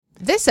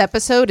This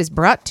episode is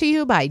brought to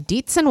you by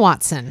Dietz and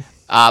Watson.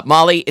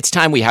 Molly, it's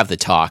time we have the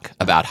talk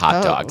about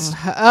hot dogs.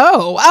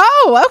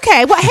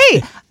 Okay. Well,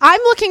 hey, I'm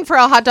looking for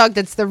a hot dog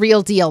that's the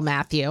real deal,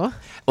 Matthew.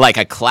 Like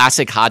a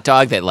classic hot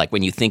dog that, like,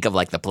 when you think of,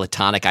 like, the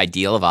platonic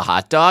ideal of a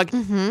hot dog,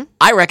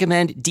 I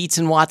recommend Dietz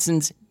and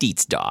Watson's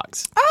Dietz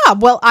Dogs.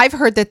 Well, I've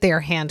heard that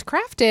they're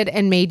handcrafted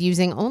and made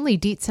using only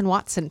Dietz and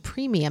Watson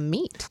premium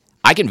meat.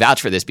 I can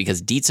vouch for this because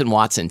Dietz and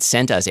Watson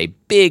sent us a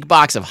big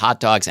box of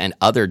hot dogs and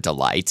other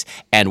delights.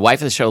 And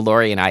wife of the show,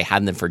 Lori, and I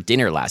had them for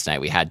dinner last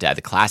night. We had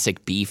the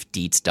classic beef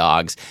Dietz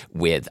dogs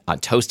with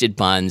toasted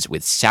buns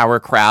with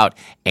sauerkraut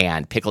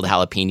and pickled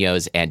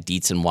jalapenos and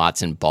Dietz and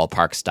Watson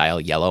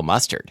ballpark-style yellow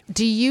mustard.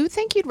 Do you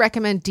think you'd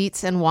recommend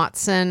Dietz and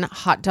Watson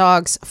hot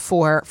dogs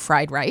for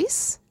fried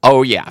rice?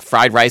 Oh, yeah.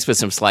 Fried rice with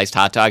some sliced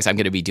hot dogs. I'm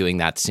going to be doing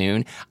that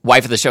soon.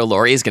 Wife of the show,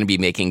 Lori, is going to be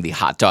making the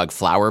hot dog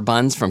flour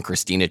buns from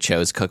Christina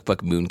Cho's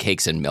cookbook,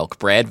 Mooncakes and Milk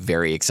Bread.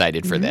 Very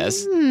excited for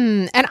this.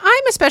 And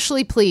I'm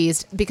especially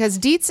pleased because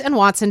Dietz and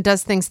Watson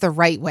does things the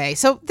right way.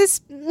 So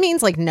this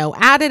means like no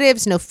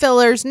additives, no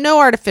fillers, no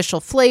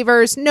artificial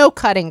flavors, no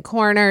cutting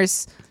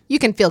corners. You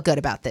can feel good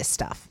about this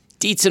stuff.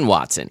 Dietz and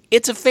Watson.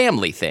 It's a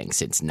family thing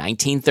since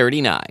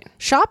 1939.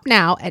 Shop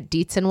now at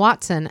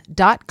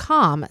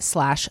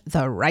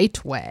dietzandwatson.com/the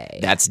right way.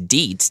 That's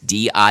Dietz,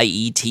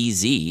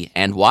 D-I-E-T-Z,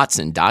 and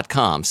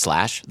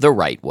Watson.com/the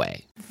right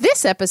way.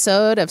 This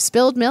episode of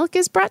Spilled Milk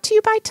is brought to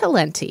you by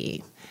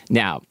Talenti.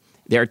 Now,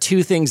 there are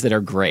two things that are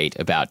great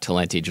about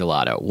Talenti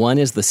gelato. One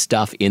is the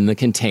stuff in the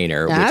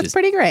container, which is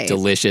pretty great.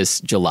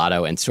 Delicious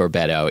gelato and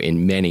sorbetto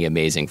in many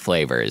amazing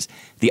flavors.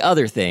 The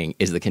other thing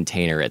is the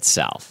container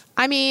itself.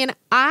 I mean,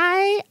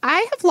 I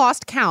have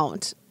lost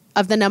count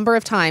of the number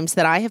of times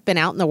that I have been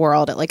out in the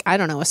world at, like, I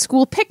don't know, a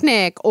school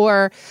picnic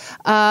or,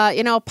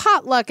 a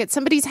potluck at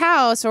somebody's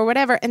house or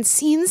whatever, and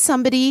seen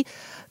somebody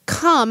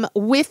come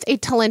with a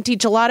Talenti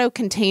gelato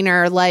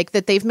container, like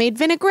that they've made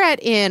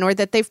vinaigrette in or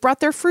that they've brought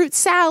their fruit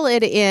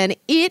salad in.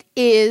 It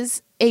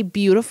is a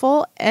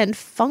beautiful and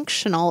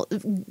functional,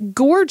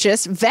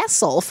 gorgeous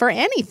vessel for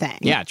anything.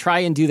 Yeah, try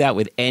and do that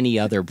with any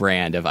other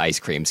brand of ice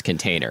cream's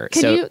container.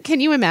 Can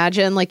you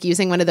imagine like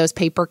using one of those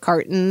paper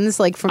cartons,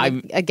 like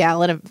from a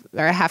gallon of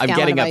or a half gallon of ice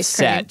cream? I'm getting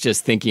upset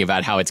just thinking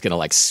about how it's going to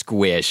like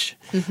squish.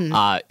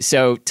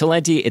 So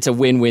Talenti, it's a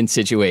win-win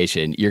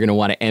situation. You're going to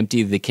want to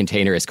empty the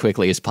container as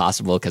quickly as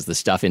possible because the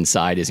stuff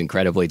inside is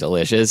incredibly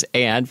delicious.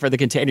 And for the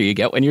container you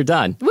get when you're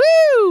done.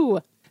 Woo!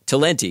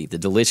 Talenti, the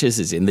delicious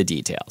is in the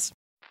details.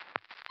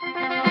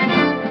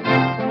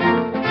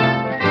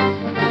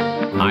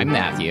 I'm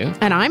Matthew.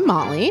 And I'm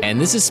Molly. And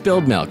this is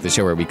Spilled Milk, the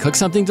show where we cook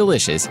something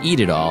delicious, eat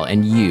it all,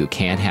 and you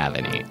can't have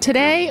any.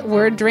 Today,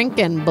 we're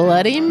drinking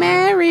Bloody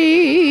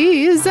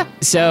Marys.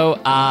 So,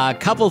 a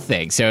couple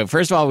things. So,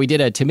 first of all, we did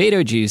a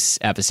tomato juice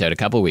episode a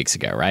couple weeks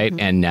ago, right?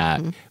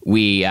 And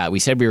we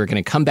said we were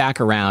going to come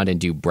back around and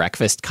do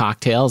breakfast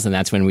cocktails, and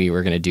that's when we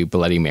were going to do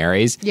Bloody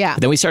Marys. Yeah.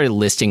 But then we started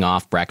listing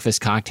off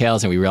breakfast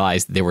cocktails, and we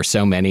realized there were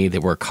so many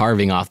that we're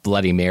carving off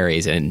Bloody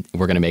Marys, and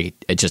we're going to make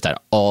it just an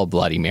all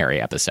Bloody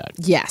Mary episode.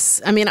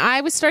 Yes. I mean,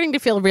 I was starting to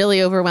feel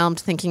really overwhelmed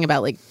thinking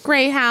about like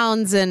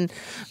greyhounds and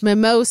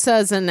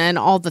mimosas and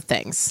all the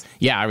things.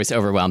 Yeah, I was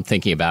overwhelmed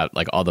thinking about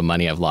like all the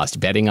money I've lost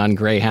betting on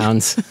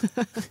greyhounds.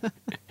 I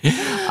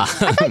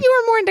thought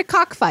you were more into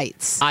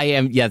cockfights. I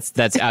am. Yes,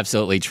 that's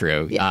absolutely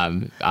true. Yeah.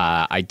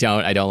 I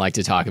don't like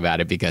to talk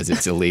about it because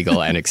it's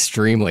illegal and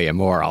extremely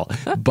immoral,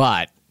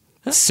 but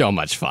so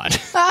much fun.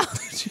 Oh,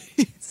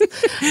 jeez.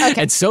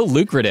 Okay. And so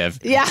lucrative.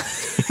 Yeah.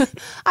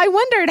 I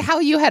wondered how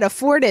you had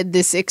afforded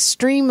this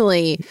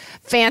extremely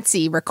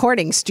fancy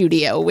recording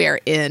studio we're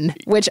in,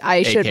 which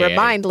I should AKA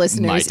remind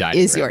listeners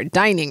is your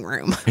dining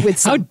room with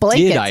some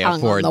blankets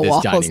hung on the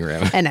walls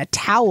and a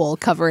towel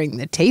covering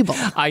the table.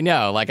 I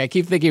know. Like, I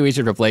keep thinking we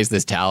should replace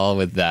this towel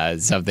with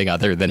something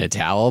other than a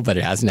towel, but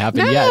it hasn't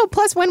happened yet. No,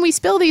 plus when we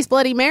spill these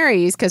Bloody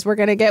Marys, because we're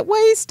going to get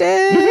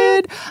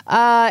wasted,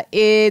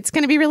 it's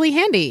going to be really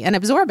handy and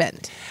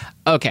absorbent.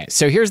 Okay,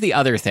 so here's the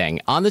other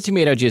thing. On the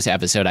tomato juice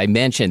episode, I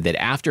mentioned that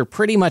after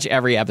pretty much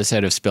every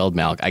episode of Spilled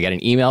Milk, I get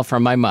an email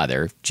from my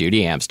mother,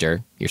 Judy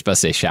Amster. You're supposed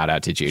to say shout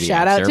out to Judy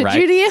Shout Amster, out to right?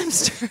 Judy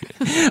Amster.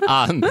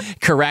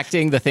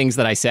 Correcting the things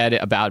that I said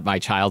about my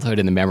childhood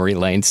in the Memory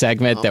Lane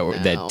segment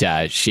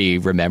that she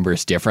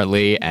remembers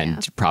differently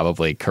and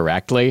probably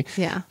correctly.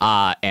 Yeah.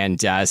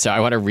 So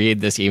I want to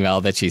read this email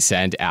that she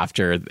sent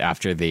after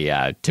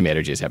the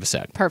tomato juice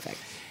episode. Perfect.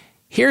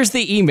 Here's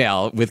the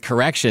email with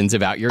corrections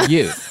about your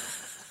youth.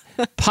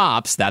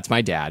 Pops, that's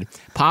my dad,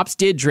 Pops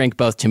did drink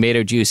both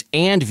tomato juice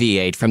and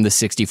V8 from the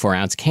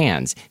 64-ounce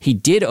cans. He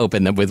did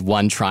open them with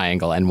one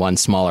triangle and one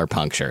smaller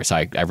puncture, so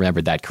I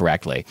remembered that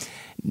correctly.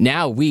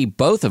 Now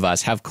both of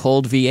us have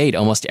cold V8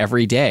 almost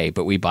every day,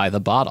 but we buy the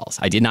bottles.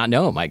 I did not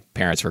know my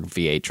parents were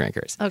V8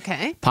 drinkers.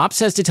 Okay. Pop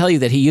says to tell you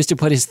that he used to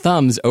put his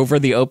thumbs over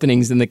the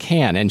openings in the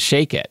can and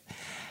shake it.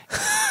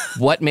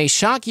 What may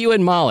shock you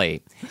and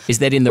Molly is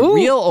that in the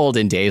real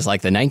olden days,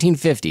 like the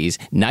 1950s,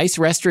 nice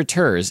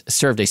restaurateurs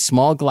served a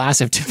small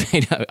glass of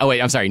tomato. Oh,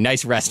 wait, I'm sorry.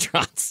 Nice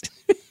restaurants.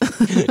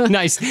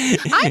 Nice.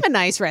 I'm a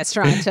nice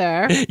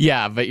restaurateur.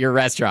 Yeah, but your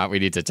restaurant, we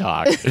need to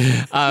talk.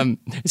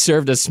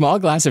 Served a small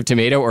glass of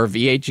tomato or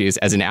V8 juice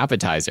as an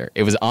appetizer.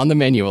 It was on the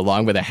menu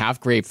along with a half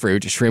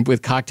grapefruit, shrimp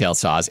with cocktail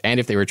sauce, and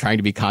if they were trying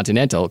to be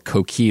continental,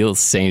 coquille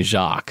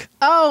Saint-Jacques.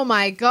 Oh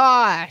my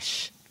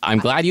gosh. I'm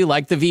glad you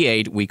liked the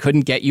V8. We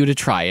couldn't get you to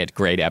try it.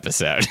 Great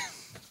episode.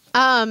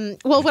 Well,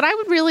 what I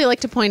would really like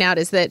to point out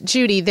is that,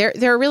 Judy, there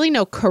are really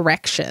no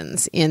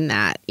corrections in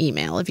that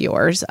email of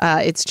yours.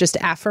 It's just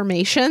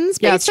affirmations,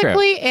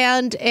 basically,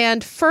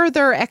 and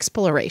further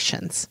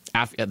explorations.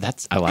 I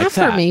like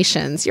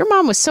affirmations. Your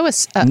mom was so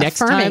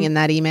affirming in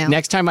that email.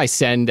 Next time I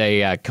send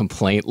a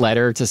complaint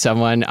letter to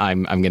someone,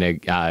 I'm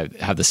going to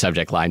have the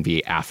subject line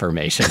be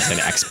affirmations and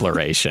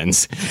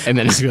explorations. And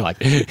then it's going to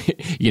be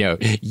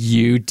like,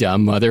 you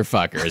dumb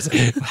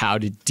motherfuckers. How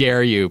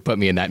dare you put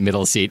me in that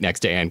middle seat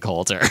next to Ann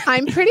Coulter?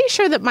 I'm pretty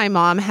sure that my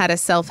mom had a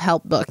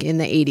self-help book in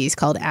the 80s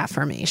called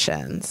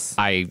Affirmations.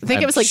 I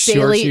think it was like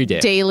sure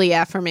daily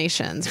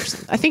affirmations. Or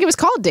something. I think it was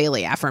called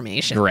Daily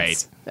Affirmations.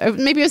 Right.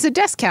 Maybe it was a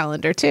desk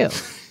calendar, too.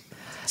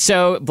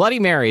 So Bloody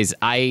Marys,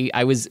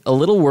 I was a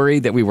little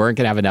worried that we weren't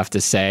going to have enough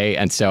to say,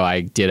 and so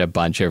I did a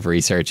bunch of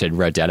research and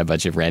wrote down a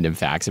bunch of random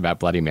facts about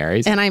Bloody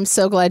Marys. And I'm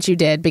so glad you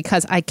did,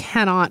 because I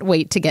cannot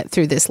wait to get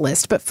through this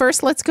list. But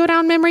first, let's go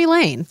down memory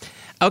lane.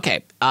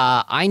 Okay,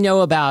 I know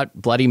about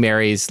Bloody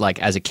Marys,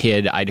 like as a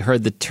kid, I'd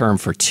heard the term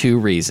for two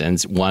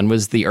reasons. One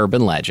was the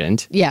urban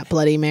legend. Yeah,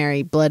 Bloody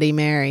Mary, Bloody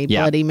Mary,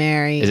 yeah. Bloody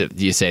Mary.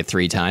 Do you say it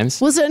 3 times?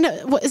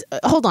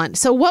 Hold on.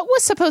 So what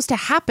was supposed to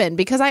happen?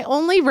 Because I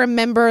only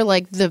remember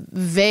like the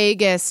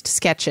vaguest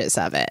sketches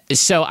of it.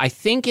 So I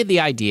think the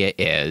idea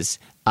is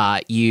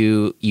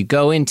you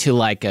go into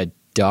like a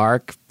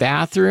dark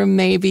bathroom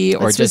maybe,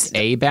 or just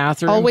a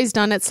bathroom. Always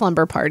done at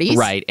slumber parties.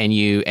 Right, and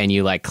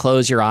you like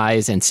close your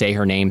eyes and say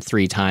her name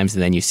 3 times,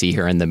 and then you see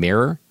her in the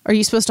mirror. Are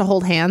you supposed to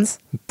hold hands?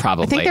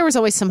 Probably. I think there was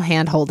always some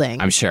hand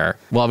holding. I'm sure.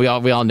 Well, we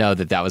all know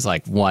that was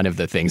like one of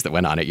the things that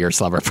went on at your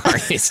slumber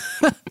parties.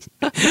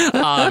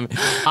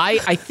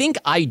 I think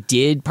I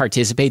did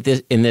participate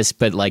in this,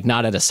 but like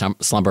not at a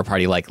slumber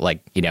party,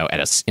 like in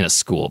a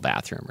school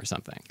bathroom or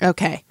something.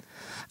 Okay.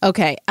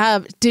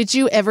 Did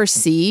you ever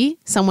see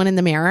someone in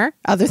the mirror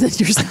other than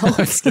yourself?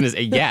 I was going to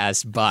say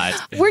yes, but...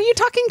 Were you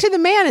talking to the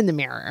man in the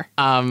mirror?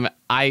 I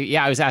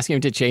was asking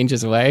him to change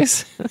his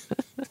ways.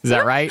 Is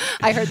that right?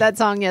 I heard that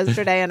song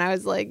yesterday and I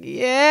was like,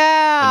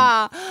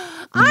 yeah,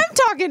 I'm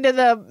talking to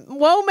the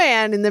whoa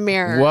man in the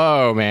mirror.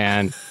 Whoa,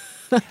 man.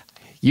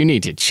 You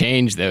need to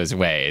change those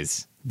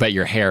ways, but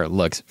your hair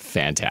looks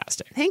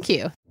fantastic. Thank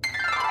you.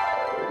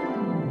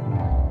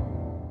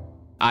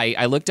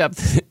 I looked up,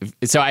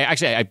 so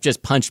I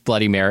just punched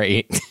Bloody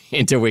Mary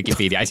into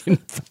Wikipedia. I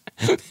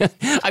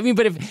didn't. I mean,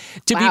 but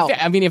be fair,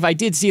 I mean, if I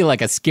did see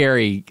like a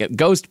scary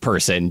ghost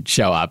person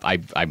show up,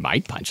 I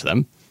might punch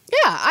them.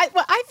 Yeah,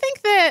 I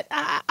think that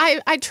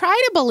I try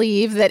to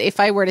believe that if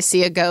I were to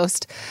see a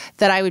ghost,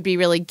 that I would be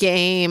really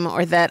game,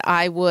 or that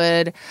I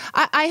would.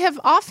 I have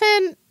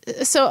often.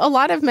 So a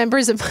lot of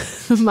members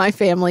of my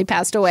family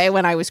passed away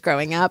when I was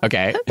growing up.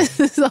 Okay. This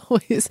is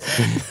always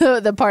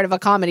the part of a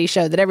comedy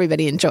show that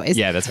everybody enjoys.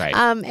 Yeah, that's right.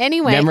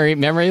 Anyway.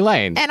 Memory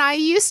lane. And I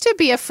used to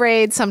be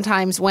afraid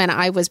sometimes when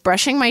I was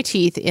brushing my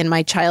teeth in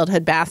my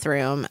childhood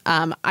bathroom.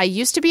 I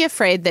used to be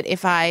afraid that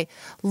if I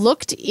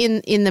looked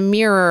in the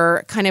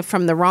mirror kind of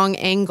from the wrong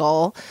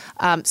angle,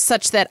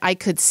 such that I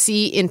could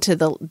see into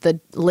the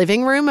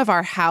living room of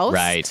our house,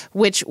 right,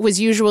 which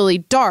was usually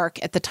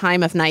dark at the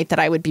time of night that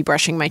I would be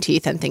brushing my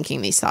teeth and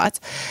thinking these thoughts.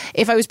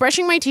 If I was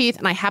brushing my teeth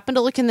and I happened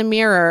to look in the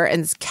mirror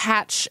and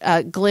catch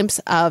a glimpse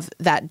of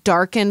that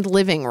darkened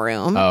living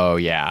room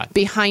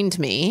behind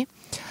me,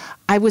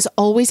 I was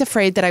always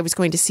afraid that I was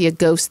going to see a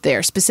ghost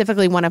there,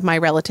 specifically one of my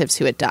relatives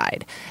who had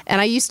died.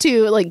 And I used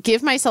to like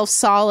give myself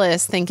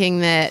solace thinking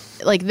that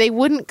like they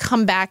wouldn't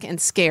come back and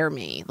scare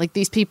me. Like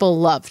these people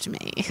loved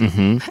me.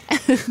 Mm-hmm.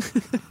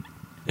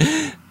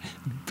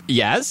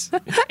 Yes.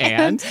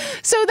 And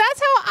so that's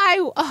how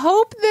I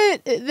hope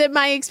that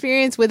my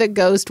experience with a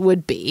ghost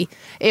would be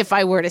if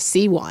I were to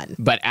see one.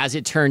 But as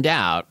it turned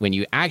out, when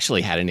you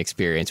actually had an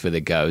experience with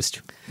a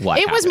ghost, what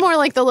happened? Was more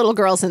like the little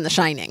girls in The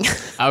Shining.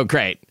 Oh,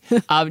 great.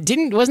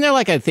 Wasn't there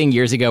like a thing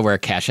years ago where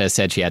Kesha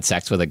said she had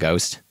sex with a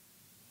ghost?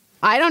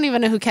 I don't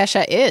even know who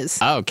Kesha is.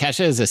 Oh,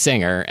 Kesha is a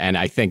singer, and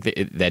I think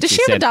that Does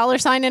she have a dollar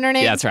sign in her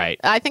name? Yeah, that's right.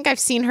 I think I've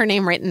seen her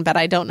name written, but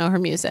I don't know her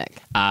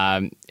music.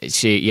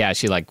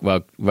 She like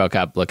woke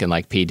up looking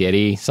like P.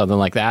 Diddy, something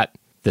like that.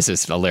 This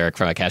is a lyric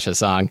from a Kesha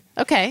song.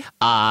 Okay.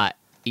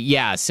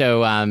 Yeah.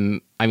 So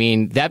I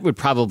mean, that would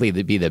probably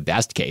be the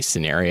best case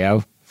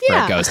scenario for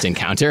Yeah. a ghost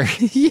encounter.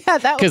 Yeah,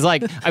 Because,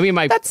 like, I mean,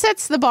 that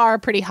sets the bar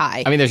pretty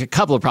high. I mean, there's a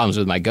couple of problems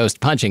with my ghost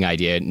punching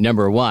idea.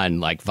 Number one,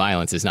 like,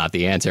 violence is not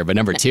the answer. But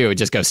number two, it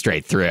just goes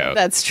straight through.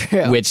 That's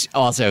true. Which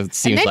also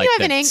seems then like you have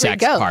the an angry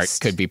sex ghost. part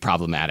could be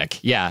problematic.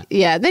 Yeah.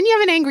 Yeah, then you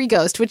have an angry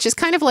ghost, which is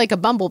kind of like a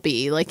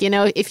bumblebee. Like, you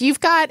know, if you've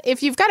got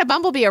a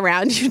bumblebee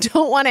around, you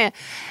don't want to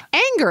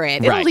anger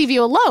it. It'll Right. leave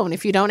you alone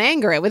if you don't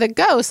anger it. With a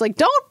ghost, like,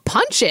 don't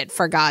punch it,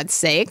 for God's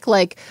sake.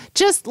 Like,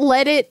 just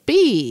let it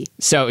be.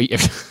 So,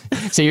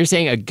 so you're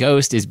saying a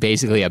ghost is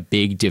basically a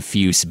big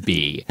diffuse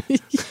bee.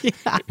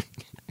 Yeah.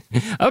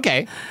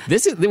 Okay,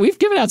 we've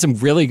given out some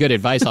really good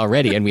advice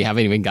already, and we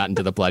haven't even gotten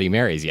to the Bloody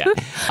Marys yet.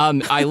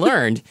 I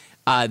learned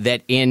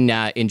that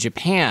in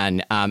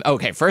Japan.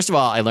 Okay, first of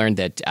all, I learned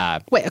that.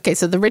 Wait, okay,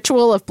 so the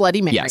ritual of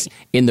Bloody Mary. Yes,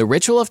 in the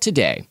ritual of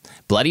today,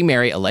 Bloody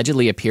Mary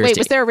allegedly appears. Wait,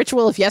 was there a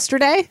ritual of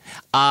yesterday?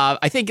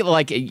 I think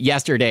like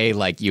yesterday,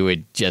 like you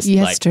would just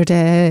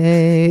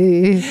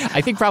Yesterday. like. I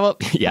think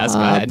probably yes.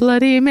 Go ahead.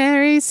 Bloody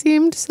Mary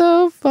seemed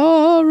so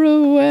far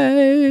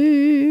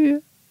away.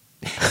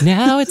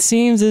 Now it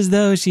seems as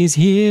though she's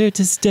here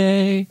to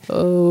stay.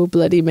 Oh,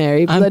 Bloody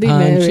Mary, I'm Bloody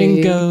punching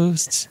Mary.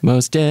 ghosts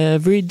most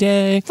every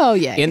day. Oh,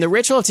 yeah. In the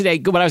ritual of today,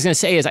 what I was going to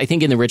say is I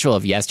think in the ritual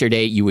of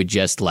yesterday, you would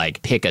just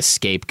like pick a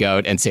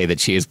scapegoat and say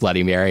that she is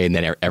Bloody Mary, and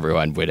then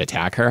everyone would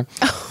attack her.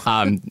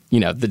 You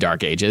know, the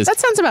Dark Ages. That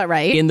sounds about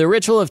right. In the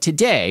ritual of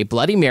today,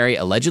 Bloody Mary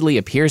allegedly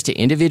appears to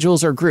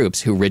individuals or groups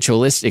who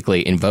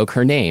ritualistically invoke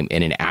her name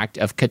in an act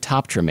of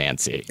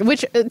catoptromancy.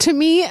 Which, to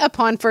me,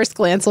 upon first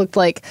glance, looked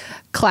like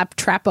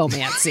claptrapomancy.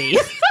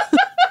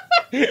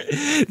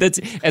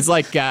 It's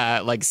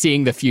like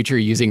seeing the future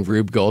using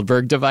Rube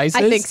Goldberg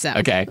devices. I think so.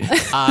 Okay.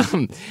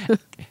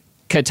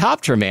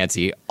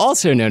 Catoptromancy,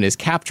 also known as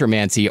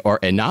captromancy or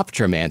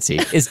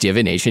enoptromancy, is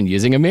divination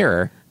using a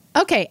mirror.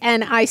 Okay,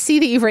 and I see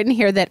that you've written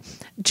here that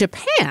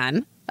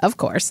Japan, of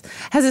course,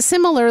 has a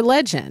similar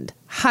legend.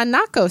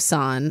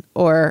 Hanako-san,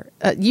 or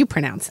you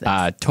pronounce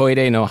this,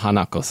 Toire no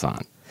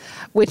Hanako-san.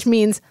 which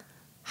means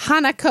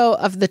Hanako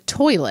of the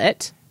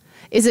toilet,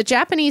 is a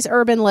Japanese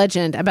urban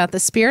legend about the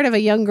spirit of a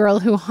young girl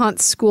who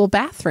haunts school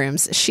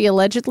bathrooms. She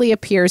allegedly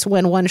appears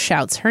when one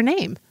shouts her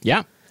name.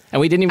 Yeah. And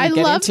we didn't even I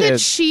get love into...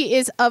 that she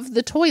is of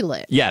the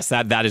toilet. Yes,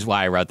 that is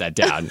why I wrote that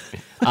down.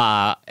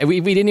 We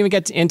didn't even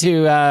get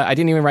into... I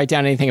didn't even write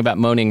down anything about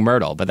Moaning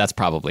Myrtle, but that's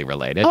probably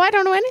related. Oh, I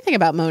don't know anything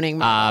about Moaning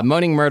Myrtle.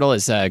 Moaning Myrtle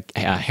is a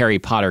Harry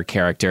Potter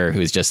character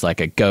who's just like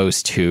a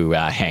ghost who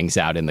hangs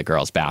out in the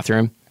girl's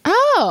bathroom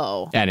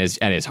Oh. and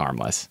is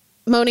harmless.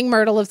 Moaning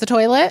Myrtle of the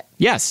toilet?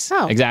 Yes,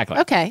 Oh. exactly.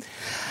 Okay.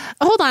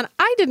 Hold on.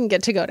 I didn't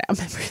get to go down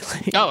memory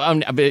lane.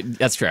 Oh, but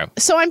that's true.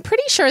 So I'm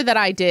pretty sure that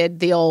I did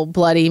the old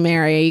Bloody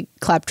Mary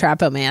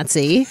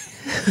claptrapomancy.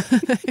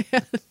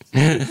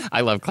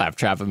 I love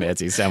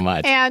claptrapomancy so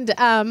much. And,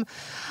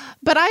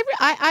 but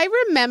I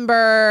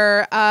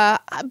remember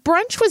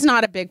brunch was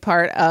not a big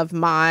part of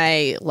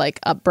my like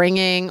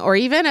upbringing or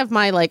even of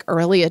my like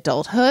early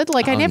adulthood.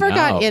 Like I never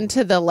got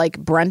into the like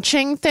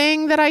brunching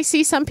thing that I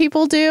see some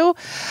people do.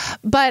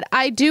 But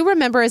I do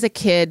remember as a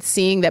kid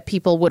seeing that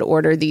people would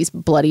order these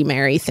Bloody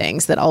Mary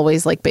things that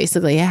always like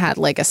basically had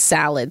like a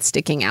salad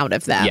sticking out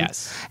of them.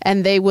 Yes.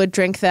 And they would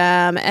drink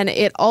them. And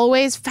it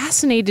always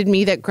fascinated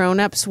me that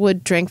grown-ups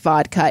would drink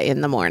vodka in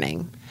the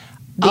morning.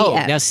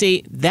 End. Now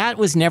see, that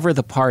was never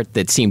the part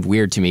that seemed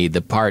weird to me.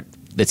 The part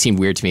that seemed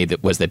weird to me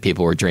was that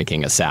people were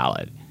drinking a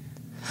salad.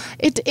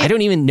 I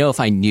don't even know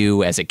if I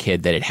knew as a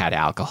kid that it had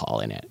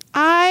alcohol in it.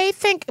 I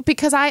think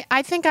because I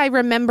think I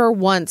remember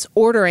once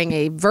ordering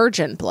a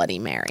virgin Bloody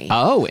Mary.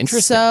 Oh,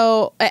 interesting.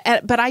 So,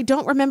 but I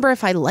don't remember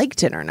if I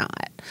liked it or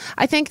not.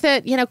 I think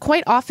that, you know,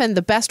 quite often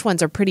the best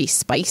ones are pretty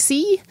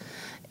spicy.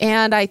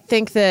 And I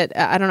think that,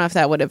 I don't know if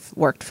that would have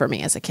worked for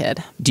me as a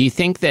kid. Do you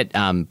think that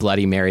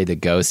Bloody Mary the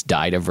ghost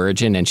died a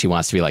virgin and she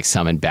wants to be like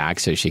summoned back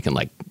so she can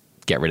like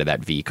get rid of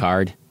that V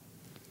card?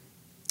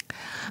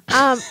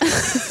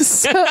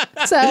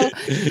 So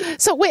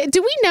wait,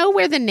 do we know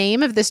where the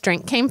name of this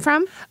drink came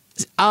from?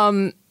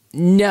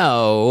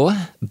 No,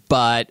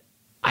 but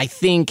I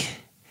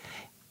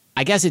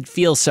guess it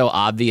feels so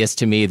obvious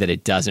to me that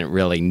it doesn't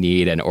really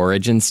need an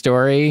origin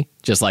story.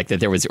 Just like that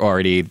there was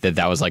already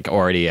that was like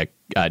already a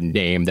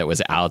name that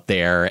was out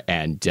there,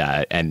 and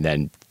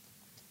then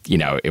you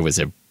know it was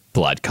a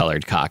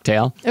blood-colored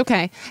cocktail.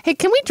 Okay. Hey,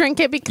 can we drink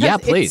it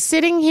because please. It's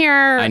sitting here?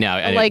 I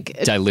know, like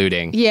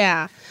diluting.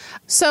 Yeah.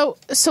 So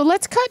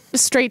let's cut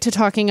straight to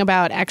talking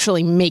about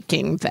actually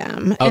making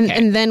them, Okay.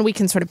 and then we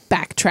can sort of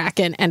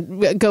backtrack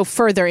and go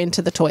further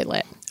into the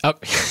toilet. Oh,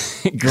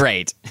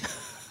 great.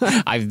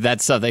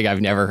 That's something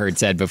I've never heard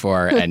said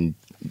before and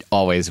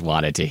always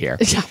wanted to hear.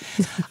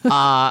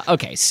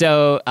 Okay,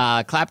 so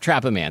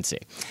claptrapomancy.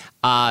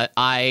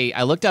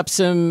 I looked up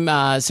some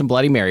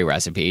Bloody Mary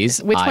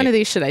recipes. Which one of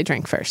these should I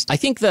drink first? I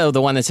think, though,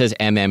 the one that says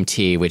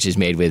MMT, which is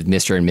made with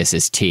Mr. and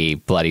Mrs. T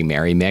Bloody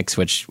Mary mix,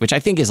 which I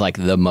think is like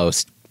the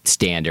most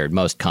standard,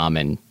 most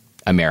common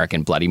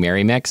American Bloody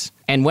Mary mix.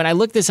 And when I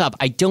looked this up,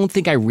 I don't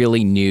think I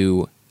really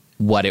knew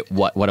what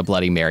a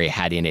Bloody Mary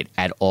had in it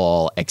at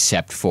all,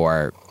 except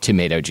for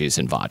tomato juice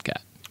and vodka.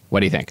 What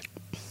do you think?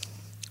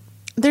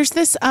 there's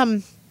this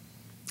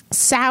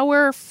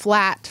sour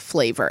flat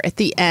flavor at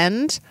the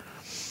end.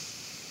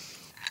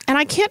 And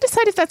I can't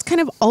decide if that's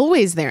kind of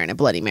always there in a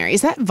Bloody Mary.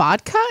 Is that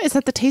vodka? Is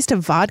that the taste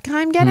of vodka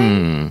I'm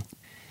getting?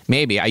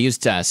 Maybe. I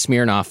used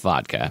Smirnoff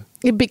vodka.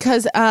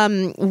 Because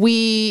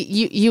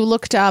you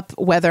looked up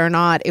whether or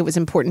not it was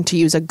important to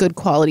use a good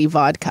quality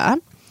vodka.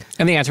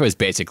 And the answer was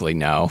basically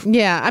no.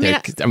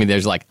 Yeah. I mean,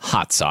 there's like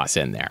hot sauce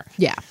in there.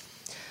 Yeah.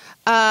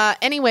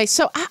 Anyway,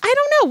 so I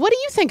don't know. What do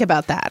you think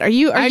about that? Are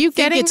you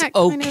getting it's that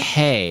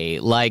okay.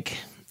 Like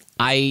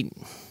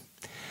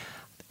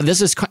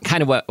this is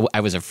kind of what I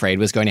was afraid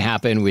was going to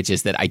happen, which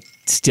is that I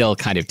still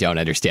kind of don't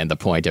understand the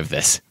point of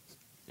this.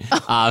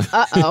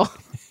 Uh-oh.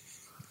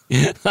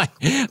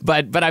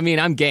 But I mean,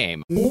 I'm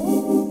game.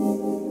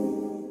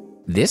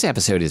 This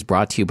episode is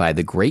brought to you by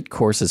the Great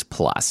Courses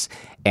Plus.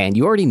 And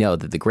you already know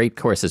that the Great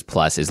Courses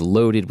Plus is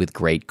loaded with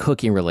great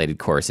cooking-related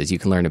courses. You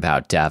can learn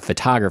about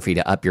photography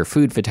to up your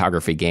food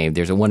photography game.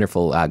 There's a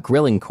wonderful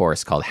grilling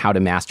course called How to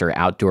Master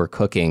Outdoor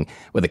Cooking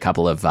with a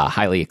couple of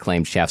highly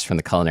acclaimed chefs from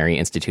the Culinary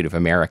Institute of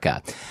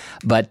America.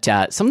 But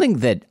something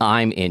that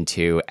I'm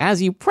into,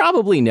 as you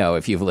probably know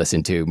if you've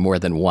listened to more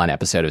than one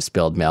episode of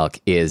Spilled Milk,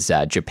 is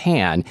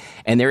Japan.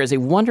 And there is a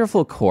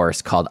wonderful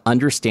course called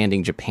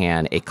Understanding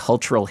Japan, a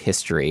Cultural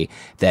History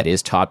that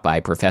is taught by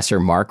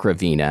Professor Mark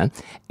Ravina.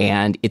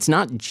 And it's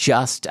not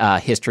just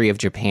history of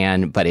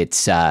Japan, but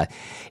it's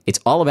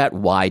all about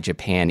why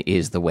Japan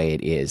is the way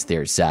it is.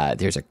 There's a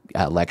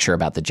lecture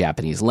about the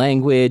Japanese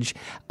language.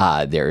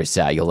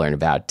 You'll learn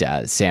about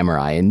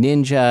samurai and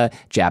ninja,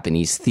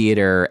 Japanese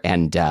theater,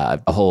 and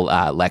a whole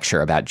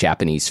lecture about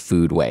Japanese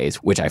foodways,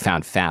 which I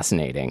found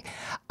fascinating.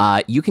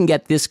 You can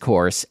get this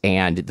course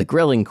and the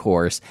grilling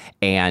course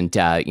and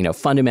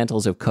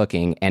fundamentals of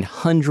cooking and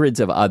hundreds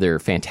of other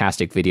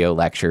fantastic video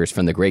lectures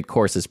from the Great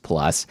Courses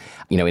Plus.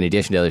 In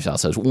addition to there's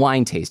also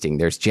wine tasting,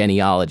 there's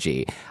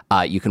genealogy.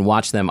 You can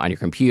watch them on your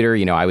computer.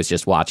 I was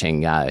just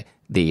watching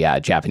the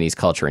Japanese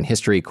culture and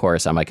history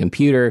course on my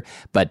computer,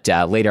 but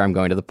later I'm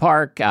going to the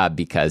park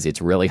because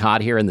it's really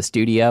hot here in the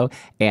studio,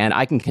 and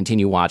I can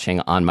continue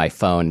watching on my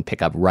phone,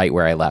 pick up right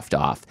where I left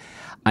off.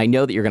 I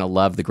know that you're going to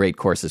love the Great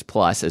Courses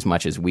Plus as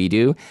much as we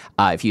do.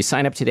 If you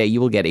sign up today,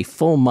 you will get a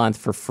full month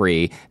for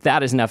free.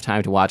 That is enough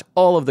time to watch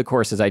all of the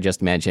courses I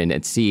just mentioned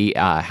and see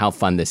how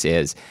fun this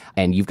is.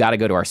 And you've got to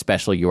go to our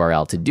special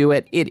URL to do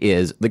it. It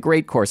is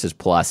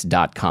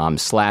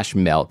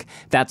thegreatcoursesplus.com/milk.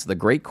 That's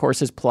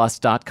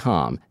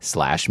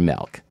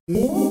thegreatcoursesplus.com/milk.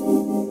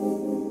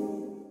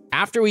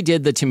 After we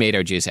did the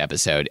tomato juice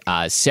episode,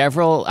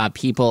 several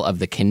people of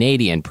the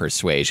Canadian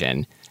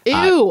persuasion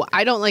Ew,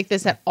 I don't like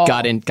this at all.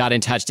 got in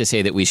touch to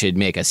say that we should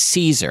make a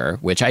Caesar,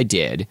 which I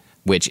did,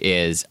 which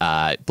is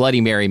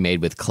Bloody Mary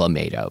made with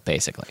clamato,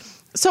 basically.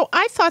 So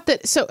I thought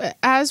that,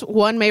 as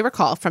one may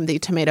recall from the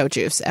tomato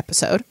juice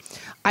episode,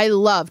 I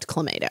loved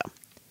clamato.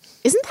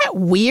 Isn't that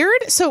weird?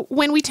 So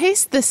when we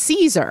taste the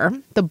Caesar,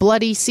 the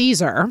Bloody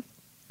Caesar.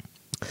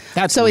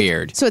 That's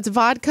weird. It's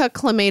vodka,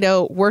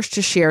 clamato,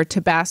 Worcestershire,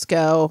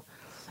 Tabasco,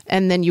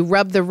 and then you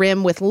rub the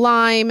rim with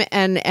lime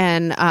and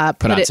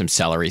put on some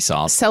celery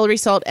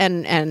salt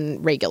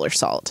and regular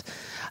salt.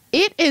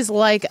 It is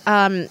like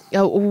a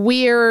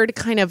weird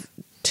kind of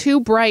too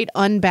bright,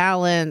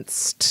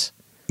 unbalanced.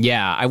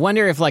 Yeah, I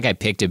wonder if I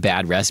picked a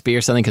bad recipe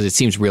or something because it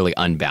seems really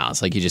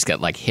unbalanced. Like you just get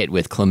hit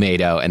with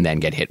clamato and then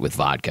get hit with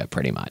vodka,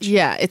 pretty much.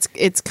 Yeah,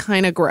 it's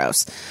kind of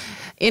gross.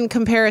 In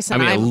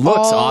comparison, it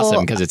looks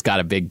awesome because it's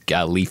got a big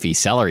leafy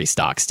celery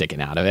stalk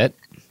sticking out of it.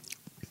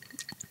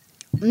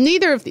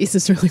 Neither of these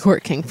is really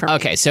working for me.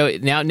 Okay, so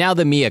now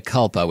the mea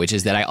culpa, which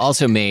is that I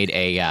also made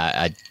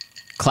a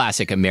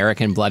classic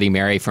American Bloody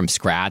Mary from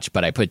scratch,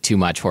 but I put too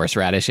much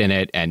horseradish in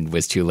it and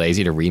was too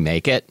lazy to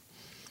remake it.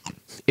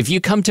 If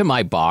you come to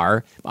my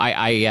bar,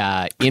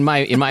 I in my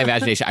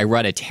imagination, I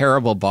run a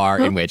terrible bar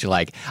in which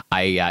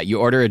you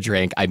order a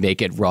drink, I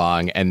make it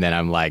wrong, and then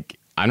I'm like,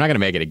 I'm not going to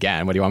make it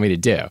again. What do you want me to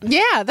do?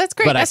 Yeah, that's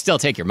great. But I still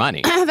take your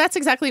money. That's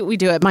exactly what we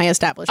do at my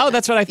establishment. Oh,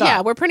 that's what I thought.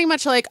 Yeah, we're pretty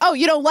much like, oh,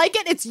 you don't like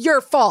it? It's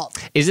your fault.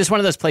 Is this one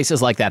of those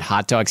places like that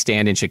hot dog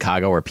stand in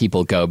Chicago where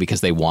people go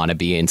because they want to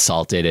be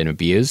insulted and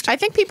abused? I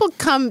think people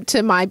come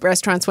to my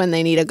restaurants when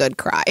they need a good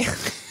cry.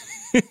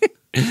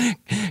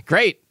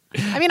 Great.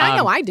 I mean, I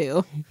know I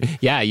do.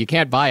 Yeah, you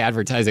can't buy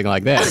advertising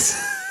like this.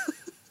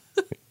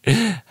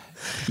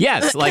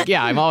 Yes,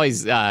 I'm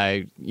always,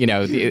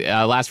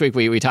 last week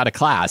we taught a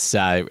class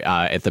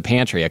at the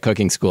pantry, a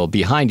cooking school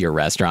behind your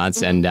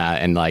restaurants, and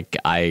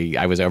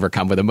I was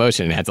overcome with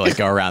emotion and had to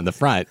go around the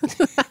front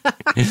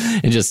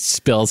and just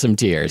spill some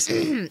tears.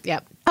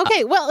 Yep.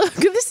 Okay, well,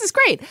 this is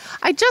great.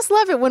 I just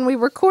love it when we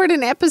record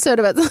an episode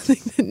about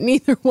something that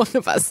neither one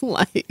of us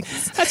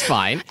likes. That's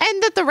fine.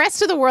 And that the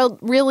rest of the world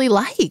really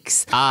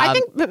likes. I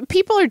think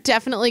people are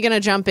definitely going to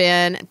jump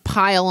in,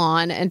 pile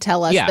on, and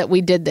tell us that we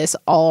did this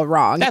all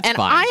wrong. That's and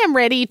fine. I am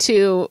ready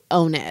to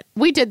own it.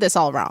 We did this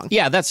all wrong.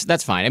 Yeah, that's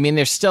fine. I mean,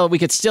 we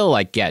could still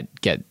get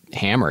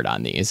hammered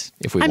on these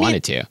if we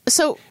wanted to.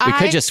 So we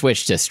could just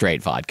switch to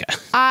straight vodka.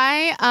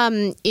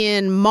 I,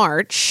 in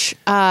March,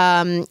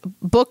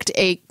 booked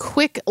a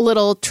quick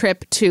little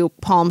trip to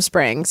Palm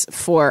Springs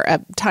for a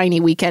tiny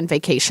weekend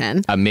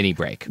vacation. A mini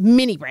break.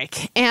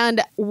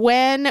 And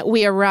when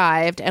we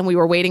arrived and we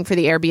were waiting for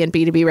the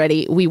Airbnb to be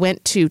ready, we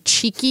went to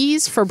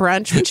Cheeky's for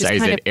brunch, which is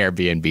kind of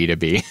Airbnb to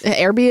be.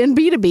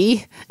 Airbnb to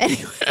be.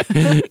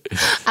 Anyway,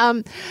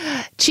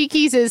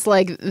 Cheeky's is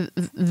like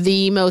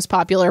the most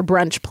popular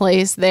brunch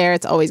place there.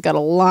 It's always got a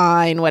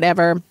line,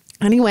 whatever.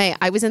 Anyway,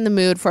 I was in the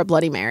mood for a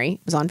Bloody Mary. I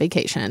was on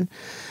vacation.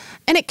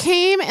 And it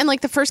came, and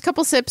like the first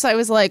couple sips, I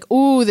was like,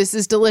 ooh, this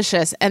is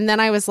delicious. And then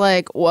I was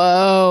like,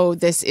 whoa,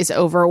 this is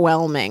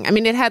overwhelming. I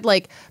mean, it had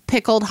like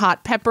pickled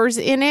hot peppers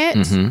in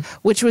it,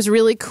 which was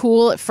really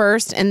cool at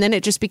first. And then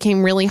it just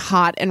became really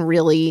hot and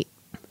really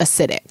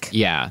acidic.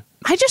 Yeah.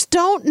 I just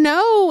don't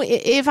know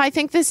if I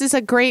think this is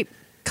a great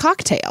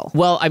cocktail.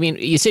 Well, I mean,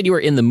 you said you were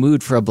in the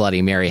mood for a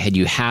Bloody Mary. Had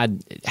you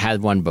had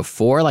one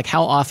before? Like,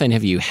 how often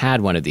have you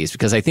had one of these?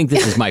 Because I think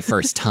this is my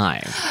first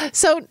time.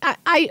 So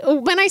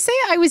when I say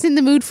I was in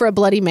the mood for a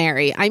Bloody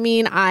Mary, I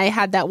mean, I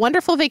had that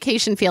wonderful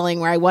vacation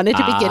feeling where I wanted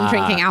to begin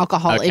drinking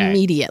alcohol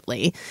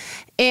immediately.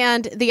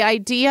 And the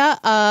idea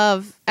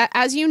of,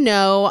 as you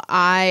know,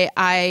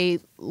 I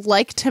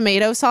like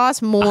tomato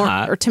sauce more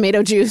or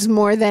tomato juice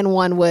more than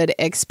one would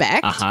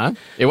expect.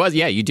 It was,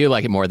 yeah, you do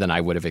like it more than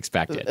I would have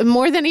expected.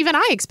 More than even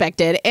I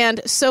expected. And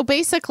so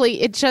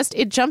basically it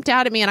jumped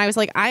out at me and I was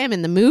like, I am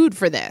in the mood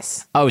for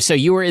this. Oh, so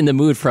you were in the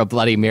mood for a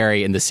Bloody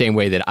Mary in the same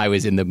way that I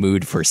was in the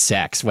mood for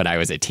sex when I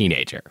was a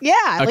teenager. Yeah,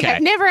 like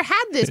I've never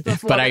had this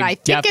before, but I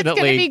think it's going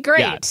to be great.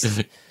 Yeah.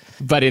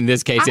 But in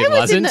this case, it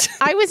wasn't.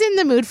 I was in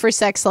the mood for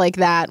sex like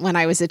that when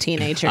I was a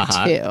teenager,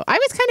 too. I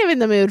was kind of in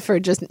the mood for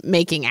just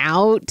making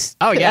out.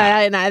 Oh, yeah.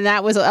 And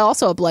that was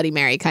also a Bloody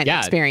Mary kind of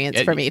experience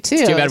for me, too.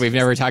 It's too bad we've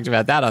never talked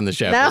about that on the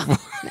show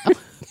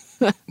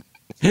before.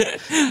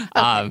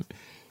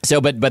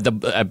 But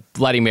the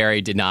Bloody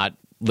Mary did not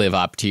live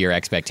up to your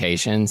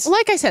expectations?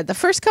 Like I said, the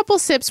first couple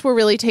sips were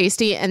really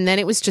tasty, and then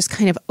it was just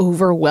kind of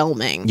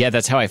overwhelming. Yeah,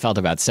 that's how I felt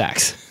about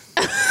sex.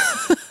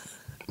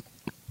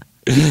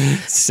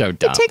 So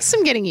dumb. It takes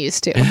some getting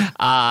used to.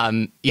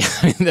 Yeah,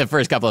 the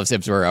first couple of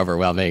sips were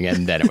overwhelming,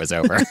 and then it was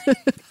over.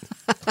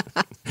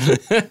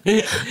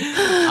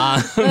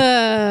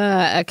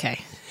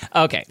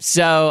 Okay.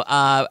 So,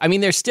 I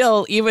mean, there's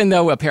still, even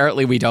though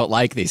apparently we don't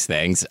like these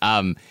things,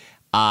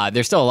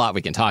 there's still a lot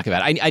we can talk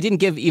about. I didn't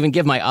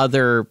give my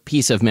other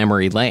piece of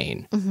memory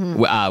lane,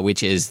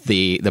 which is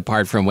the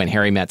part from When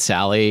Harry Met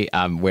Sally,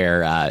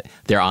 where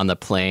they're on the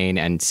plane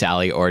and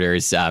Sally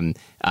orders.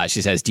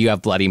 She says, "Do you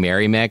have Bloody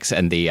Mary mix?"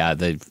 And the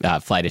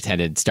flight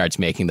attendant starts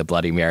making the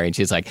Bloody Mary, and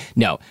she's like,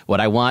 "No, what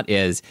I want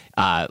is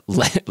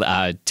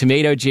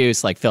tomato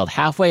juice, like filled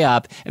halfway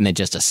up, and then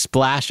just a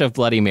splash of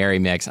Bloody Mary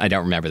mix." I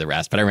don't remember the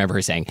rest, but I remember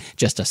her saying,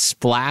 "Just a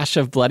splash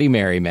of Bloody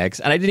Mary mix,"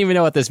 and I didn't even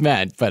know what this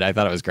meant, but I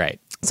thought it was great.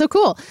 So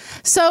cool.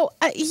 So,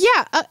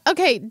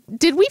 okay.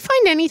 Did we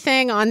find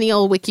anything on the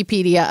old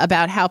Wikipedia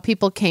about how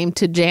people came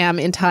to jam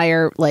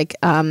entire,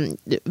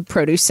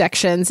 produce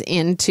sections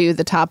into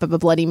the top of a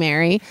Bloody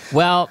Mary?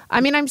 Well,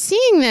 I mean, I'm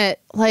seeing that,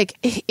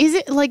 is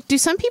it, do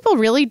some people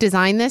really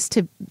design this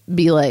to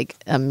be, like,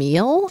 a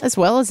meal as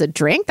well as a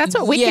drink? That's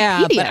what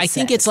Wikipedia but I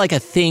think it's, like, a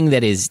thing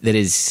that is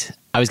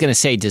I was going to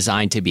say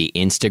designed to be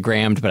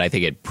Instagrammed, but I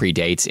think it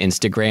predates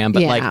Instagram.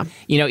 But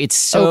it's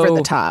so over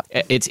the top.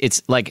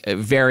 It's like a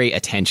very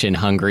attention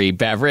hungry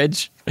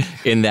beverage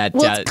in that.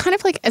 Well, it's kind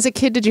of like, as a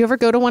kid, did you ever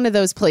go to one of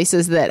those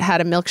places that had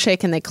a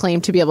milkshake and they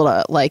claimed to be able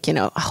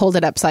to hold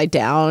it upside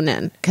down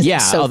and because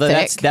it's so although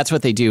thick? that's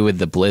what they do with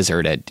the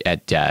Blizzard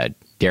at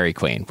Dairy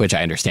Queen, which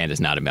I understand is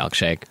not a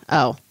milkshake.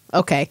 Oh.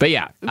 Okay. But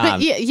yeah.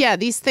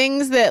 These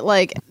things that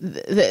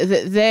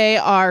they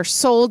are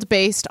sold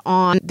based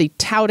on the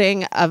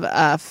touting of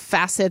a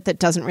facet that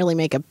doesn't really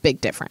make a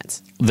big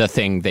difference. The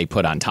thing they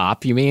put on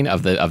top, you mean,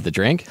 of the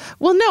drink?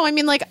 Well, no, I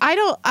mean, I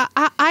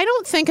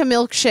don't think a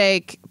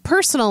milkshake,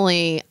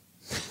 personally,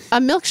 a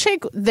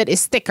milkshake that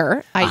is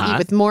thicker, i.e.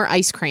 with more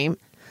ice cream,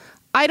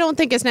 I don't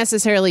think is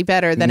necessarily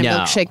better than a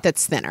milkshake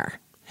that's thinner.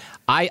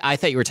 I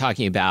thought you were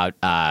talking about...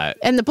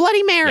 and the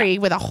Bloody Mary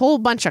with a whole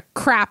bunch of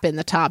crap in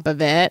the top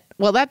of it,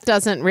 well, that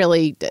doesn't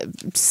really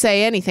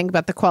say anything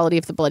about the quality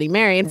of the Bloody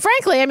Mary. And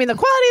frankly, I mean, the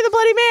quality of the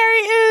Bloody Mary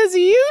is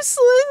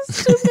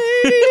useless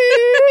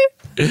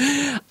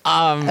to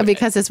me.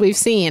 Because as we've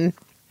seen...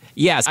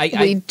 Yes,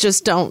 we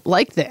just don't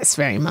like this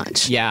very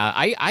much. Yeah,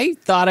 I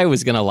thought I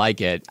was going to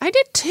like it. I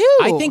did too.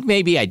 I think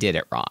maybe I did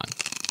it wrong.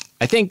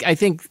 I think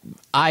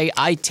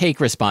I take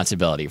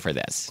responsibility for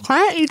this. Can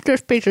I eat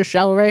this piece of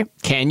celery?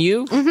 Can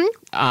you?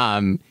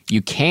 Mm-hmm.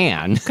 You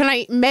can.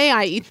 May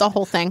I eat the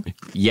whole thing?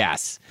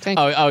 Yes. Thank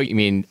Oh, you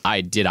mean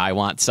did I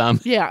want some?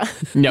 Yeah.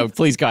 No,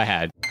 please go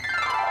ahead.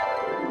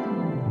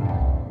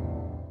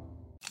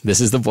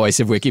 This is the voice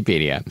of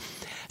Wikipedia.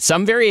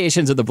 Some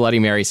variations of the Bloody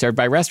Mary served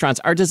by restaurants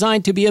are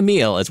designed to be a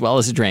meal as well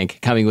as a drink,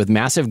 coming with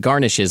massive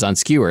garnishes on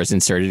skewers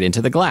inserted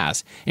into the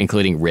glass,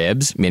 including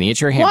ribs,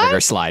 miniature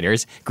hamburger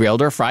sliders,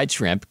 grilled or fried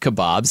shrimp,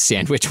 kebabs,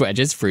 sandwich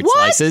wedges, fruit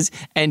slices,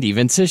 and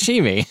even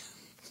sashimi.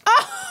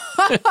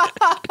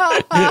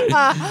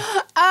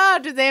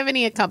 Do they have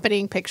any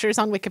accompanying pictures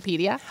on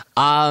Wikipedia?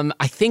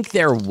 I think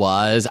there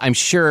was. I'm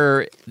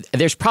sure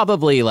there's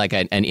probably like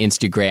an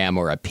Instagram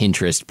or a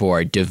Pinterest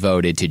board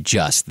devoted to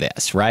just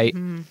this, right?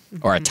 Mm-hmm.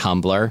 Or a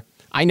Tumblr.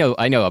 I know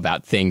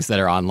about things that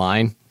are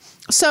online.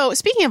 So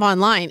speaking of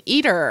online,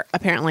 Eater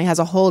apparently has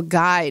a whole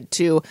guide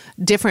to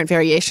different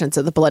variations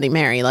of the Bloody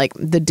Mary, like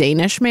the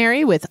Danish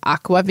Mary with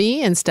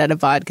aquavit instead of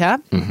vodka.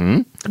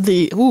 Mm-hmm.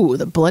 The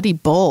Bloody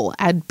Bull,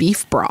 add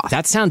beef broth.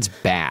 That sounds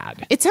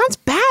bad. It sounds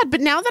bad,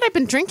 but now that I've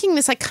been drinking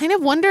this, I kind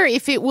of wonder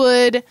if it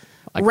would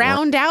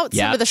round out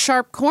some of the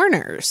sharp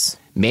corners.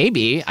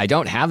 Maybe. I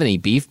don't have any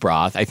beef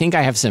broth. I think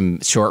I have some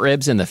short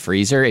ribs in the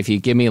freezer. If you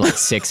give me like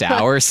 6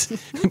 hours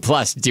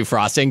plus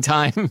defrosting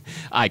time,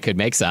 I could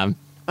make some.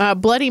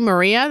 Bloody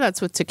Maria,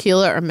 that's with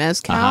tequila or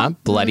mezcal.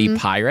 Bloody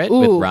Pirate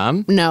with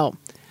rum. No.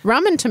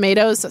 Rum and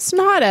tomatoes, it's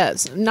not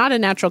a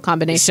natural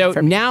combination. So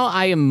for me. now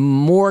I am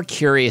more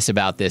curious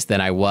about this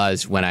than I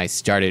was when I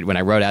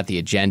wrote out the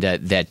agenda,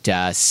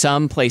 that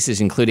some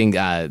places, including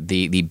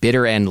the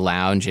Bitter End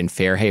Lounge in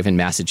Fairhaven,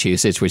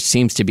 Massachusetts, which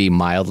seems to be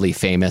mildly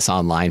famous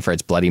online for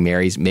its Bloody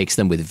Marys, makes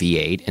them with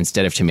V8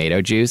 instead of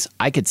tomato juice.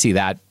 I could see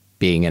that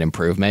being an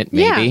improvement,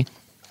 maybe. Yeah.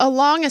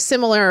 Along a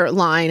similar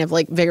line of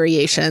like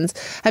variations,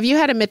 have you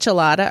had a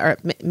michelada or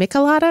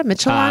michelada?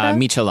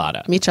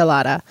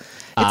 Michelada.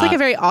 It's like a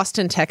very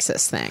Austin,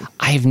 Texas thing.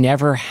 I've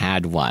never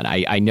had one.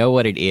 I know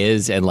what it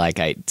is, and like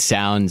it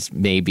sounds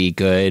maybe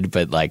good,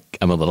 but like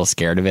I'm a little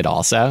scared of it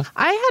also.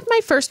 I had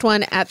my first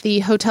one at the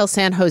Hotel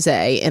San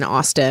Jose in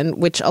Austin,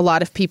 which a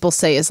lot of people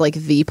say is like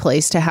the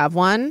place to have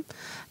one.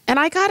 And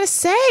I gotta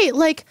say,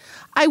 like,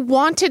 I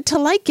wanted to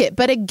like it,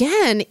 but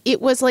again, it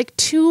was like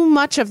too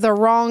much of the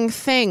wrong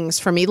things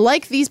for me,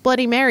 like these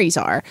Bloody Marys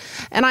are.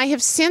 And I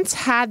have since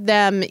had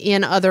them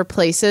in other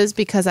places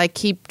because I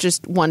keep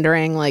just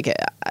wondering, like,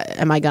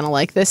 am I going to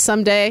like this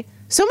someday?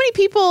 So many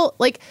people,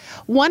 like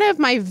one of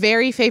my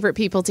very favorite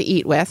people to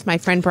eat with, my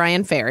friend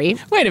Brian Ferry.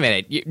 Wait a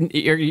minute.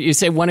 You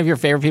say one of your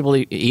favorite people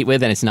to eat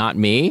with and it's not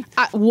me?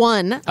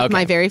 One of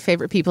my very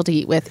favorite people to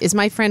eat with is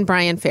my friend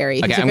Brian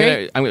Ferry.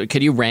 Okay, I'm gonna,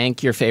 could you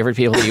rank your favorite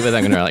people to eat with?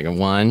 I'm going to like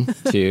 1,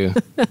 2,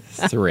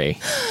 3.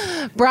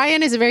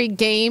 Brian is a very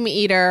game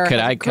eater. Could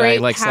I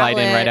like slide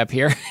in right up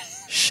here?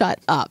 Shut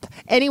up.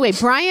 Anyway,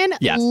 Brian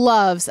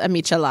loves a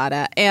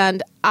michelada,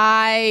 and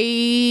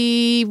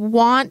I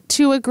want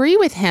to agree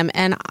with him,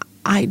 and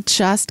I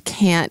just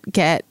can't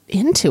get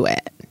into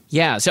it.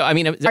 Yeah, so I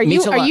mean, are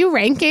you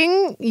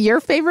ranking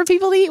your favorite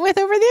people to eat with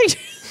over there?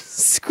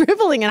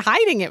 Scribbling and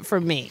hiding it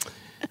from me.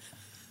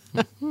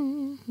 Yeah,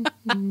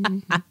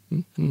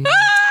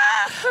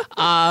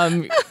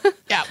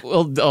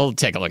 we'll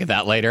take a look at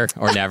that later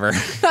or never.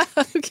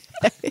 Okay.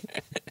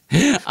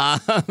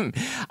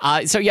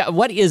 So yeah,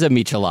 what is a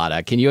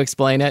michelada? Can you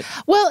explain it?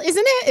 Well,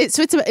 isn't it?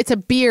 So it's a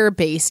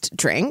beer-based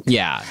drink.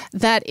 Yeah.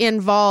 That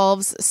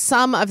involves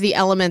some of the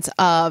elements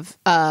of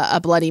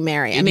a Bloody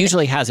Mary. It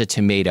usually has a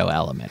tomato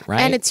element,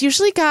 right? And it's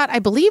usually got, I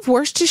believe,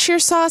 Worcestershire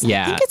sauce.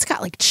 Yeah. I think it's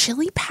got like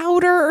chili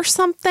powder or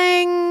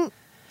something.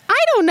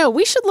 I don't know.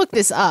 We should look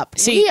this up.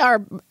 See,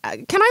 can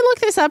I look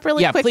this up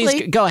really quickly? Yeah,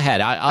 please go ahead.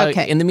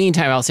 Okay. In the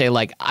meantime, I'll say,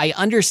 like, I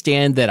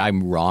understand that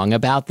I'm wrong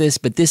about this,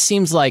 but this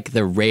seems like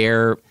the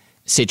rare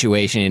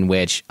situation in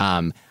which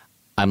I'm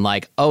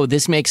like, oh,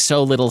 this makes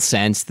so little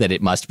sense that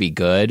it must be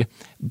good,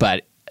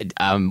 but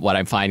what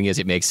I'm finding is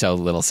it makes so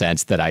little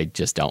sense that I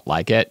just don't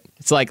like it.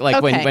 It's like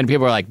when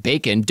people are like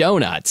bacon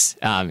donuts,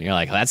 you're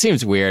like, that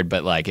seems weird,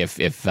 but like if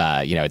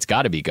it's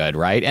got to be good,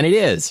 right? And it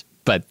is,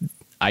 but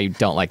I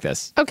don't like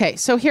this. Okay,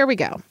 so here we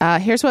go.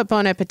 Here's what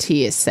Bon Appetit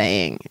is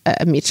saying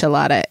a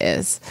michelada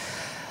is.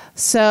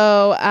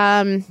 So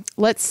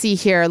let's see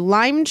here.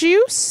 Lime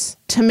juice,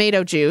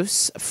 tomato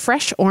juice,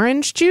 fresh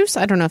orange juice.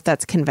 I don't know if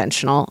that's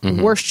conventional.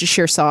 Mm-hmm.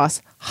 Worcestershire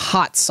sauce,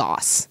 hot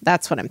sauce.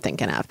 That's what I'm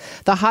thinking of.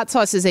 The hot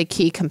sauce is a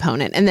key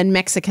component. And then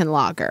Mexican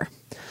lager.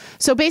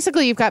 So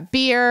basically you've got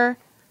beer,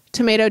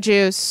 tomato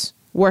juice,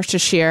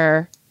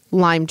 Worcestershire,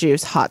 lime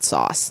juice, hot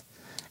sauce.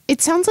 It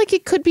sounds like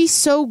it could be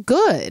so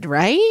good,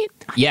 right?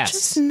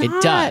 Yes, it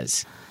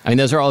does. I mean,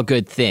 those are all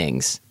good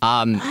things.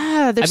 There's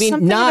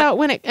something about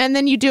when it, and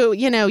then you do,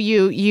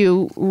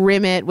 you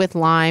rim it with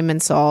lime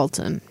and salt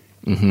and.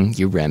 Mm-hmm,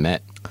 you rim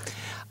it.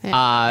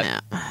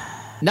 Yeah.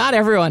 Not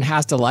everyone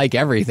has to like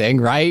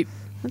everything, right?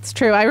 That's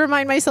true. I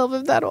remind myself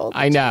of that all the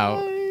time. I know,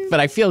 time. But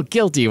I feel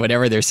guilty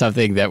whenever there's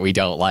something that we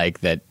don't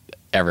like that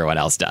everyone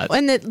else does,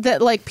 and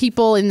that like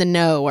people in the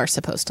know are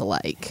supposed to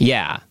like.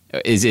 Yeah,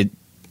 is it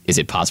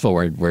possible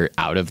we're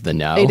out of the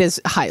know? It is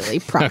highly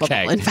probable,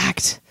 okay. In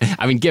fact.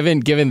 I mean,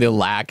 given the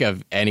lack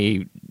of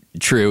any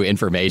true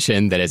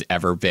information that has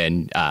ever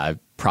been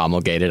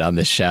promulgated on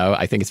this show,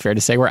 I think it's fair to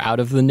say we're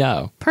out of the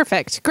know.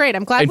 Perfect. Great.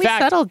 I'm glad we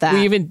settled that.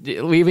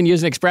 We even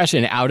use an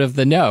expression, out of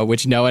the know,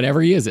 which no one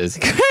ever uses.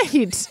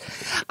 Great.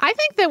 I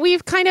think that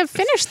we've kind of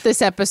finished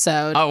this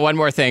episode. Oh, one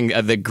more thing.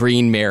 The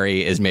Green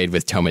Mary is made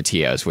with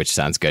tomatillos, which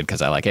sounds good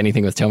because I like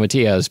anything with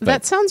tomatillos. But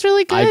that sounds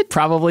really good.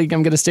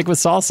 I'm going to stick with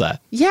salsa.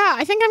 Yeah,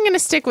 I think I'm going to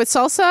stick with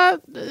salsa,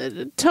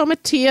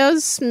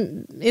 tomatillos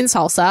in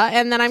salsa,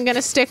 and then I'm going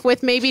to stick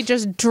with maybe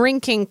just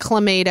drinking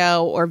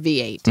Clamato or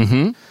V8.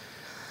 Mm-hmm.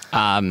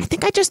 I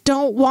think I just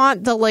don't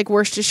want the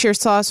Worcestershire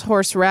sauce,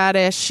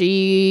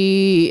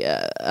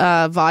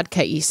 horseradish-y,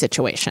 vodka-y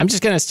situation. I'm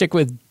just going to stick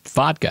with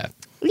vodka.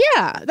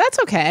 Yeah, that's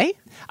okay.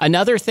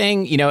 Another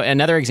thing,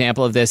 another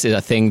example of this is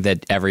a thing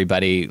that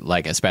everybody,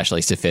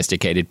 especially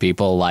sophisticated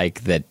people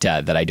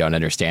that I don't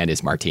understand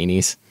is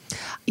martinis.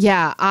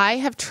 Yeah, I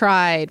have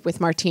tried with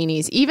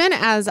martinis, even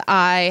as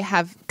I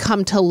have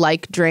come to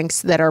like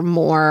drinks that are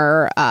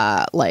more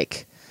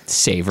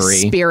savory,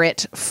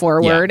 spirit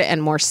forward,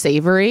 and more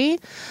savory.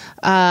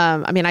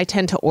 I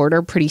tend to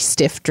order pretty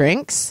stiff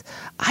drinks.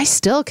 I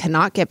still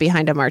cannot get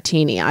behind a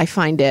martini. I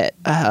find it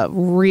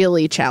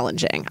really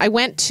challenging. I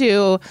went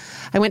to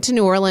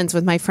New Orleans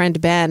with my friend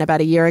Ben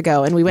about a year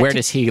ago, and we went. Where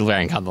does he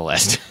rank on the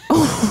list?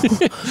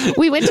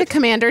 We went to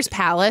Commander's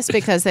Palace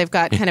because they've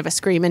got kind of a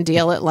screaming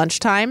deal at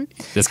lunchtime.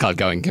 It's called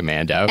going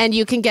commando. And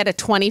you can get a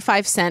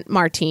 25-cent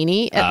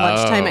martini at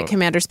lunchtime at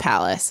Commander's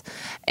Palace.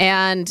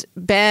 And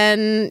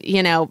Ben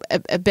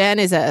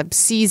is a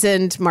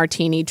seasoned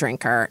martini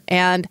drinker.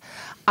 And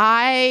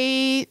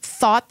I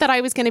thought that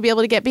I was going to be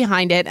able to get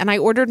behind it, and I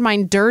ordered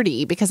mine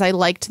dirty because I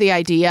liked the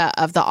idea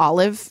of the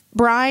olive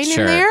brine in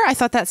there. I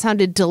thought that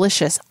sounded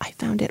delicious. I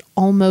found it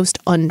almost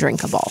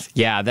undrinkable.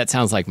 Yeah, that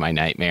sounds like my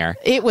nightmare.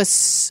 It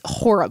was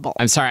horrible.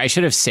 I'm sorry. I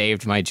should have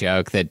saved my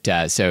joke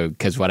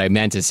because what I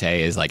meant to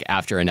say is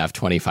after enough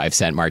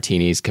 25-cent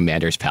martinis,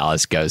 Commander's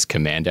Palace goes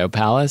Commando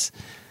Palace.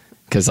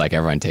 Because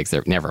everyone takes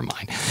their... Never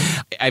mind.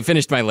 I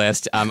finished my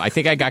list. I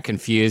think I got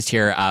confused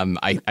here.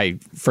 I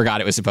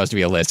forgot it was supposed to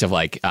be a list of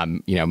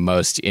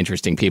most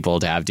interesting people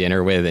to have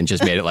dinner with, and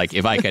just made it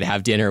if I could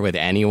have dinner with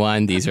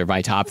anyone, these are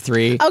my top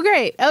 3. Oh,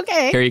 great.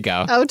 Okay. Here you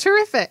go. Oh,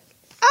 terrific.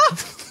 Oh,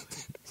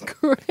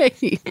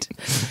 great.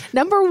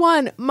 Number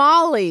 1,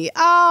 Molly.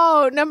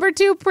 Oh, number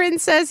 2,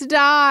 Princess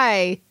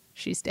Di.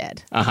 She's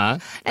dead. Uh-huh.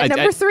 And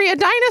number 3, a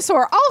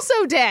dinosaur,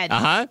 also dead.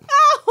 Uh-huh.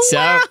 Oh,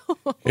 wow.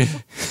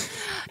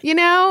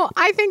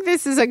 I think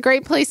this is a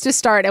great place to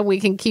start, and we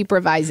can keep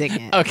revising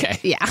it. Okay.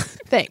 Yeah,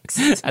 thanks.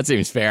 That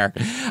seems fair.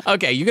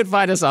 Okay, you can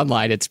find us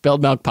online at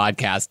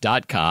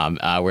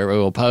spilledmilkpodcast.com, where we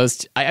will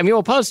post,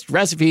 we'll post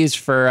recipes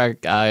for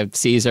a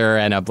Caesar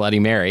and a Bloody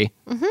Mary.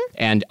 Mm-hmm.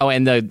 And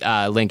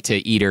the link to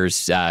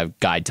Eater's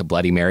Guide to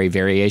Bloody Mary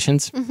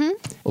variations. Mm-hmm.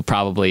 We'll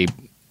probably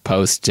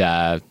post,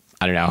 I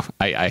don't know,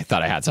 I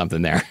thought I had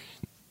something there.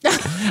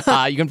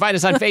 You can find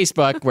us on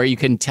Facebook, where you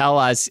can tell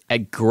us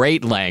at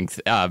great length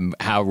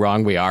how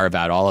wrong we are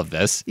about all of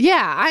this.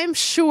 Yeah, I'm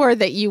sure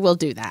that you will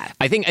do that.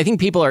 I think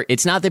people are.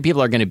 It's not that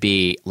people are going to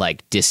be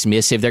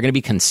dismissive; they're going to be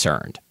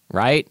concerned,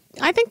 right?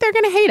 I think they're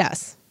going to hate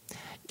us.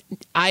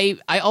 I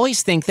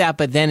always think that,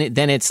 but then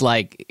it's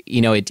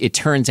it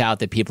turns out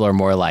that people are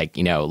more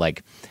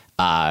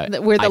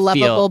we're the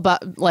lovable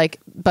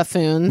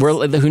buffoons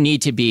who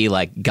need to be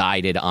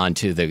guided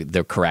onto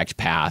the correct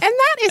path, and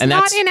that is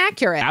not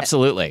inaccurate.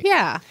 Absolutely,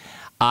 yeah.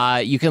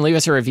 You can leave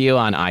us a review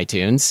on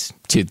iTunes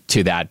to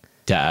that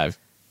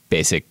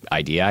basic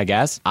idea, I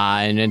guess.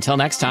 And until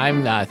next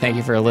time, thank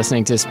you for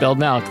listening to Spilled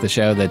Milk, the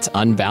show that's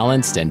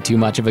unbalanced and too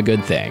much of a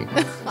good thing.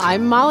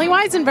 I'm Molly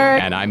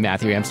Weisenberg, and I'm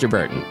Matthew Amster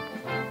Burton,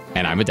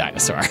 and I'm a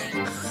dinosaur.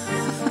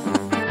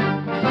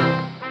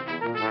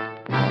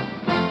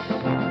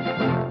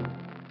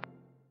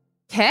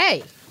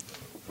 Hey.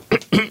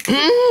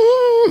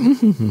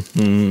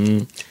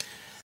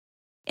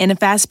 In a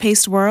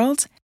fast-paced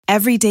world,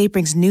 every day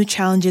brings new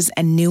challenges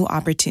and new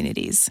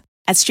opportunities.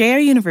 At Strayer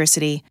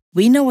University,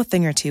 we know a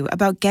thing or two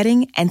about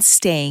getting and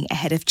staying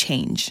ahead of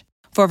change.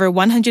 For over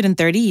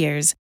 130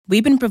 years,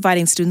 we've been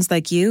providing students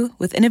like you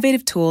with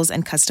innovative tools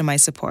and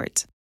customized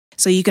support,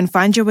 so you can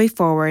find your way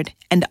forward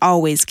and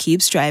always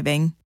keep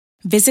striving.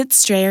 Visit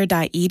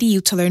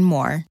strayer.edu to learn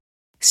more.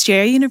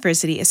 Strayer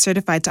University is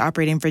certified to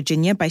operate in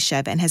Virginia by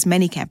Chev and has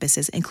many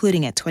campuses,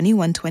 including at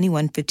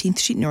 2121 15th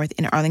Street North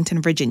in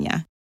Arlington,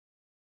 Virginia.